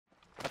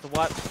The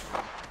what?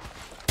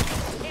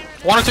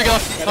 One or two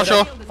left. Not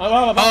sure.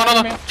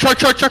 Oh, no.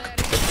 Choke.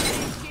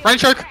 Running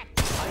choke.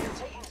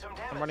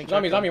 I'm running.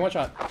 Zombie, one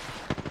shot.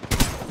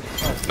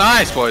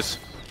 Nice, boys.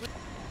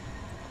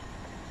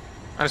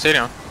 I don't see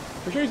anyone.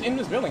 For sure he's in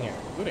this building here.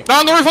 Looting. No,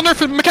 on the roof,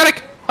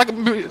 mechanic. Like,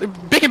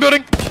 beacon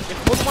building.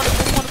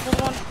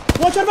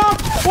 One shot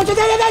off! One shot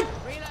dead!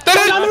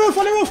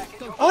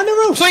 On the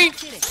roof! Swing.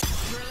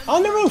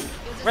 On the roof!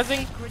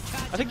 Rezzing.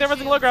 I think they're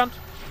rezzing low ground.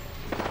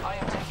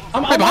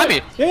 I'm behind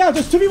me. Yeah,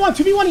 there's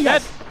 2v1, you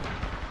guys.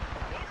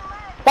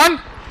 One.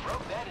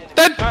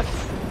 Dead. Nice.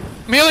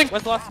 I'm healing.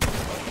 Where's the last?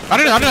 I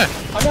don't know.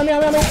 I'm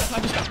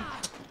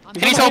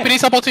He needs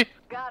help, ulti.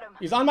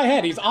 He's on my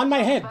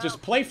head,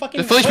 Just play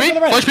fucking. Flash me? For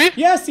the res. Flash me?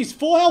 Yes, he's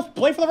full health.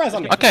 Play for the res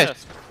on me. Okay.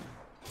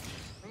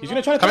 He's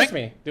gonna try to thirst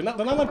me. Do not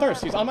let him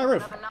thirst. He's on my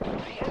roof.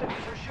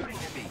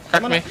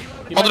 Crack me.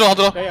 Hold the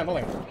door. Yeah, I'm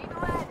holding.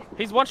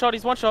 He's one shot.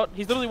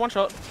 He's literally one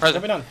shot.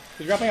 Jumping down.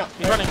 He's wrapping up.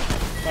 He's running.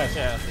 Nice.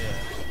 Yeah.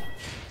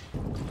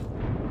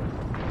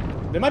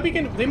 They might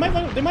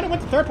have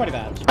went to third party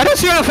that. I don't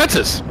see any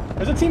fences.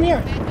 There's a team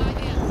here.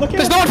 Look here.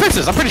 There's no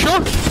fences, I'm pretty sure.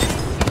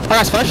 I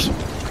got splash.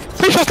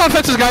 Pretty sure it's not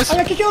fences, guys.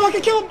 I can kill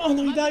him. Oh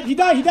no, he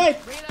died.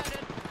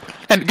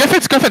 And go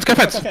fence.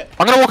 Okay.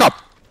 I'm gonna walk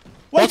up.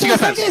 Wait, Once you go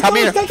fence, help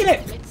me here. taking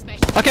it.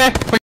 Okay,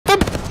 we them.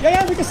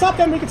 Yeah, we can stop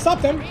them.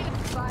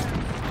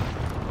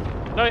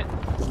 No,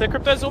 the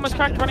crypto's almost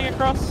cracked running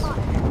across.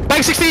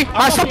 Bang 60.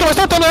 I stopped him,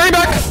 running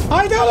back.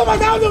 I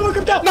downed him,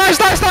 crypto. Nice,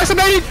 I'm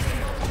nading.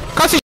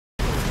 Can't see.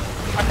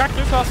 I cracked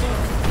Newcastle.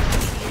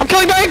 I'm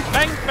killing Bang.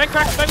 Bang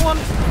cracked, bang one.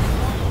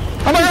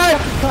 Oh my god.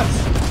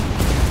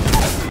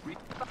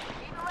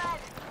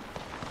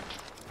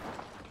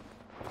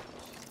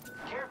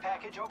 Care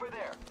package over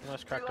there.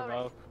 Almost cracked a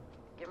valve.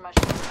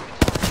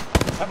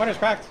 That runner's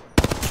cracked.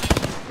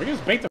 We can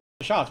just bait the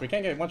shots. We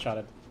can't get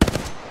one-shotted.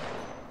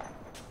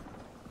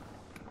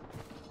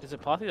 Is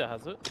it Party that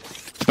has it?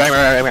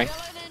 Bang.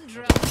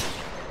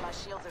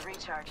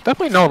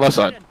 Definitely no left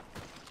side.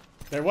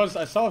 There was,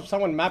 I saw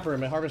someone map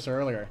room at Harvester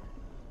earlier.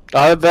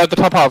 The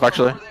top half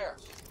actually. I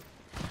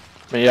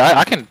mean, yeah,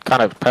 I can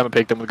kind of perma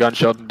peek them with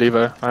gunshot and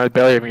Devo. I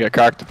barely even get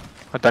cracked.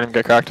 I don't even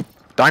get cracked.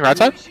 Dying right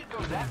side?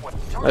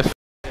 There's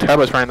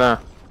Turbo's right there.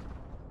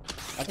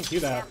 I can see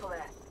that.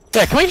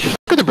 Yeah, can we just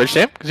go to the bridge,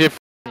 Sam? Because you have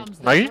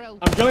Nuggy?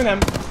 I'm killing them.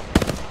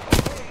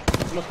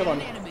 Almost killed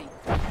one.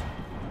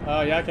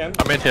 Yeah, I can.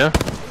 I'm in here.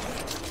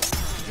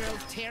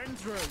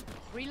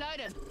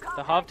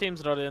 The half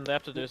team's not in, they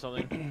have to do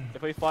something.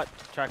 If we fight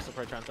tracks, they'll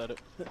probably try and third it.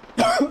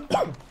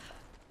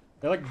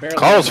 They're like barely.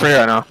 Carl's free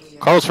right now.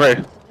 Carl's free.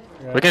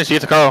 Yeah. We can just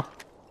use the Carl.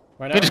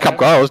 Right You can just come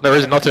Carl, there's no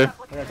reason not to.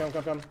 Okay,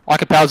 come. I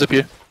can power zip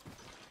you.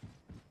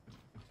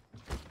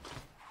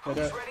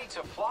 There's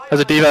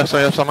a Devo, so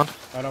you have someone.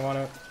 I don't want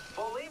it.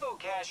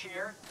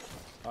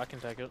 I can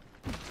take it.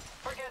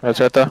 That's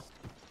right there.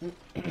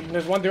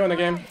 There's one duo in the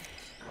game.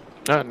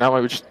 No, now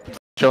we're just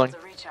chilling.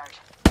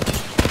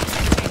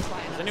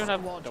 Does anyone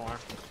have one? Don't worry.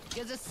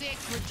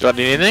 Do I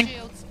need anything?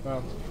 No.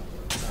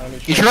 I don't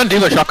need You should run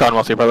Devo shotgun,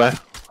 Wesley, by the way.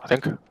 I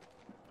think.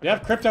 They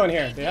have crypto in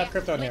here.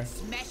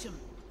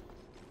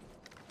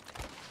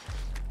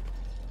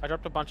 I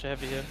dropped a bunch of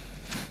heavy here.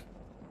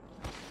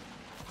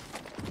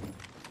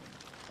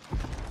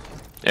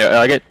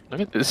 Yeah, I get.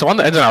 It's the one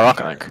that ends in our rock,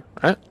 I think.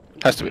 Right?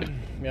 Has to be.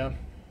 Yeah.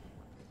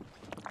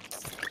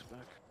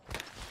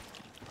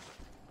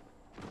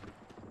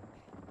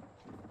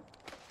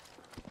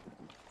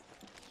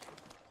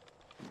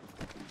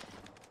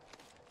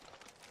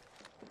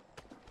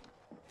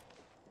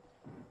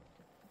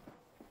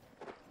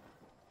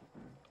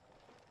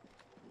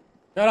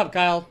 Shut up,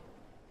 Kyle.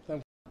 There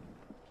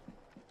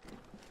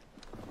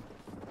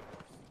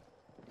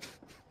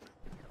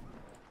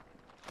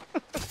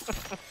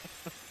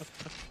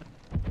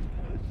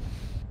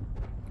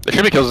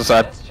should be kills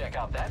inside.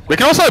 We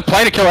can also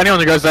play to kill anyone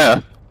who goes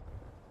there.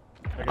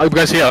 Oh, you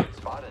guys here.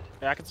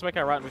 Yeah, I can smoke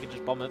out right and we can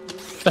just bomb it.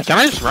 Yeah, can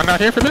I just run out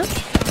here for a minute?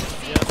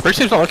 Yeah. Bridge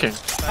team's not looking.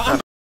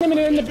 I'm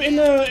in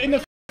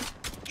the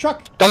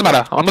truck. Doesn't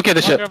matter. I'm looking at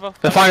this shit.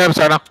 They're flying over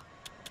right now.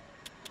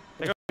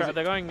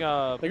 They're going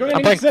I'm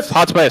playing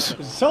hard space.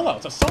 It's a solo.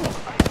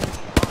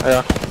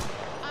 Yeah.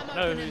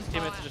 No, his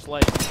teammates are just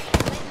late.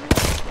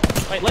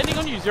 Wait, landing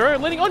on you, Zero.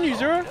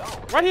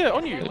 Right here,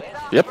 on you.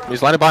 Yep,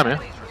 he's landed by me.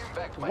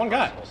 One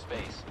guy.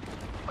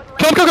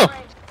 Kill him.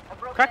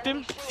 Cracked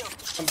him.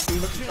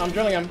 I'm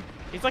drilling him.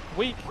 He's like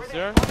weak,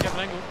 Zero. You have an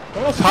angle.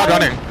 It's hard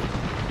running.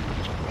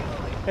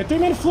 Hey,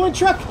 3-man fluid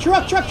truck.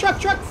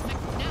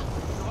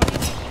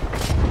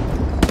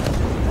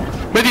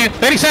 With you.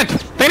 80 cent.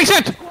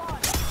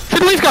 Shoot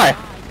the leaf guy.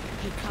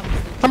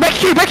 I'm back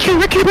here.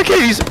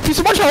 He's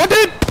a one shot,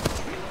 dude.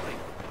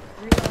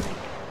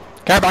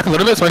 Can I back a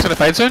little bit so he's gonna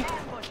fade soon?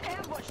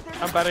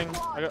 I'm batting.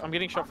 I'm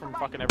getting shot from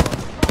fucking everyone.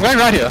 I'm going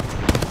right here.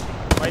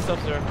 By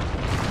yourself, Zero.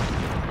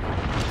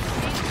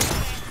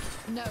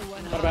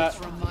 What about?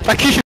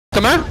 Back you shoot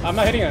him, man. I'm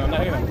not hitting him.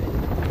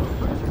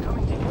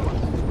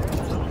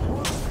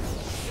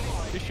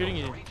 Who's shooting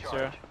you,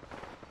 Zero?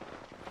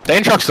 They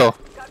in truck still.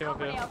 Team up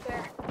here.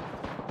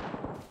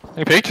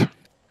 He peeked.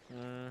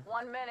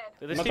 1 minute.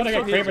 This I'm team's gonna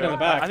get still here, Craven in the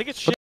back. I think it's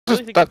shit. I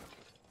really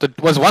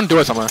think Was one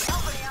doer somewhere.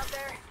 Company out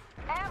there.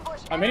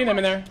 Ambush. I'm hitting them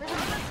in there.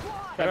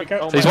 Gotta be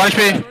careful. Oh He's my 1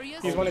 HP.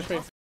 He's 1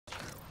 HP.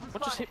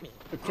 What just hit me?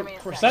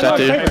 Sentinel and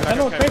dude. Kraber.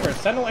 Sentinel and Kraber.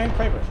 Sentinel and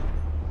Kraber.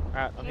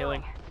 Alright, I'm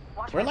healing.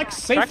 We're like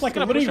safe, Crack's like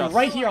gonna literally push us.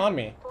 right here on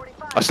me.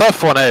 I still have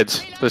 4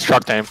 nades. This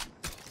truck team.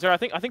 Zero, I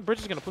think Bridge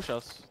is gonna push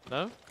us.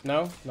 No?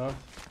 No, no, You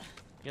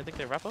don't think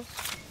they wrap us?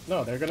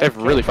 no. They're gonna. They have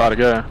really far to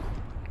go.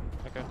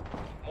 Okay.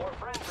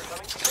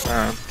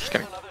 Just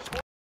kidding.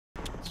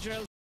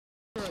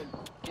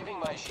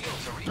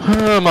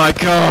 Oh my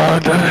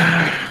god.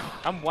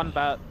 I'm 1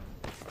 bat.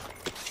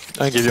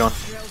 I can give you one.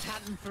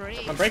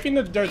 I'm breaking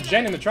the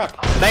gen in the truck.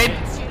 Nade.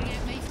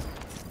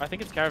 I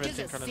think it's Caravan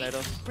team trying to nade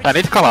us. I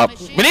need to come up.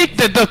 We need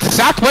the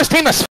southwest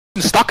team that's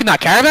f***ing stuck in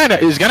that caravan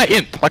is gonna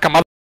imp like a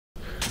mother.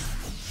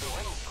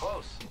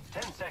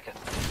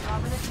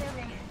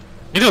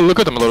 You need to look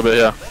at them a little bit,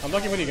 yeah. I'm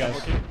looking with you guys.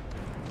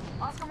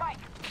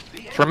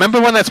 Just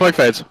remember when that smoke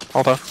fades.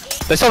 Alter.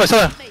 They're still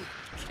there.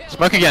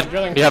 Smoke again.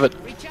 Drilling. You have it.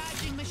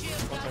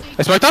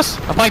 They smoked us.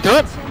 I'm playing through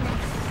it.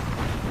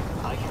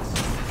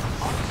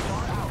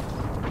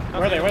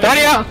 Where are they? Where are Down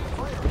they? here.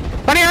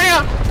 Down here.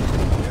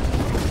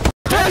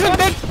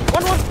 Dead.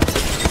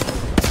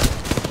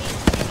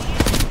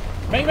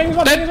 1-1! Bang, bang,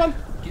 one, bang, one.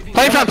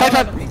 Play front.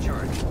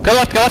 Go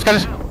left,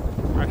 guys.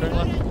 Alright, going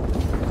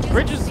left.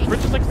 Bridge is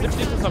like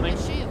 60 or something.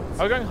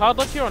 Are we going hard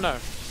left here or no?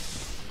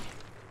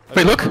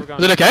 Wait, look.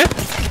 Is it okay?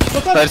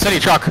 What's up? It's any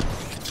truck.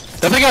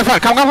 Definitely go in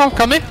front.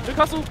 Come me. Big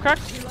hustle,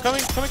 cracked.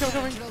 Coming.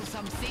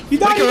 He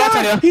died, Look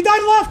at right he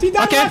died left, he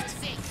died Okay. left.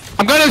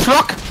 I'm going to this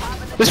rock.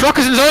 This rock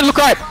is in zone. Look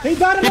right. He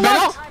died on the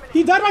back left.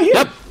 He died right here.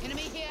 Yep.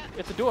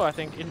 It's a duo, I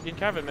think, in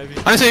Caravan maybe.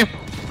 I see him.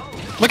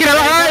 Look at it.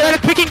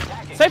 Right. Picking.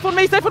 Safe on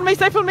me! We can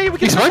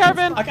He's go smoking?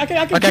 Caravan! I can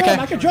drill Okay. him,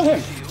 I can drill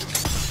him.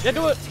 Yeah,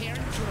 do it!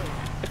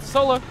 It's a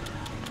solo.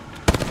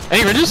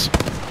 Any ridges?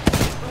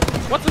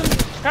 Watson,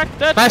 cracked,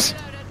 dead. Nice.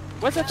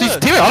 Where's that He's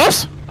third? teammate on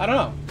us. I don't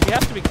know. He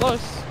has to be close.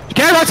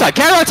 Carry right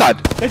side.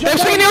 They're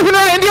swinging the open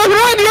right. In the open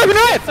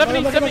right.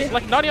 70,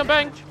 like 90 on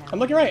bang. I'm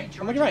looking right.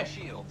 In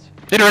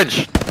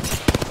ridge.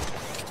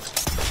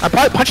 I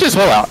punched this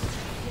wall out.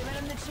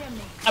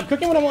 I'm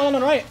cooking when I'm on the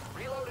right.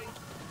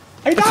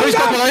 He So he's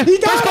got below. died! He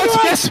died! Close, on the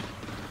right! yes.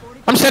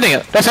 I'm sending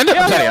it. Did I send it?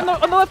 I'm Yeah, sending it.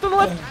 on the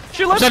left.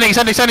 Shoot left. Sending.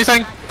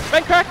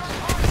 Bang cracked.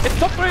 It's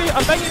top 3.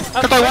 I'm banging.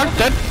 Cut by one.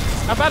 Dead.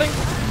 I'm batting.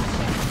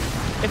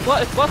 It's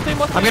last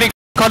team. I'm getting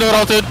conduit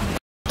altered.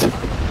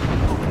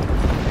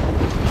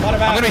 Not a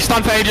bad. I'm gonna be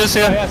stunned for ages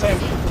here. Yeah, same.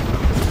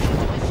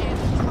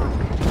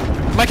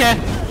 Okay.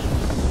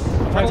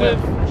 Trying to live.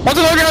 One's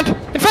on the ground.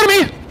 In front of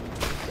me.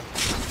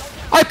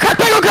 I cracked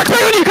back on you.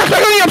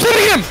 I'm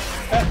sending him.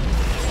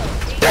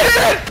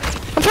 Dead.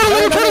 I'm trying to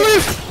live.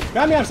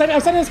 Got me, I'm sending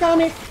this guy on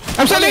me.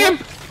 I'm sending him.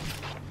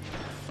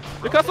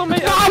 Big hustle me.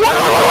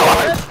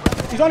 One.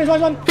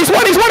 He's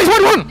one. He's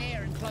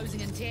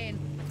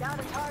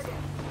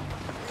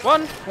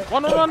one.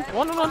 One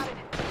on one.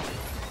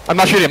 I'm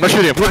not shooting him. Look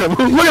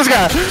at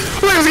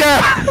this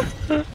guy.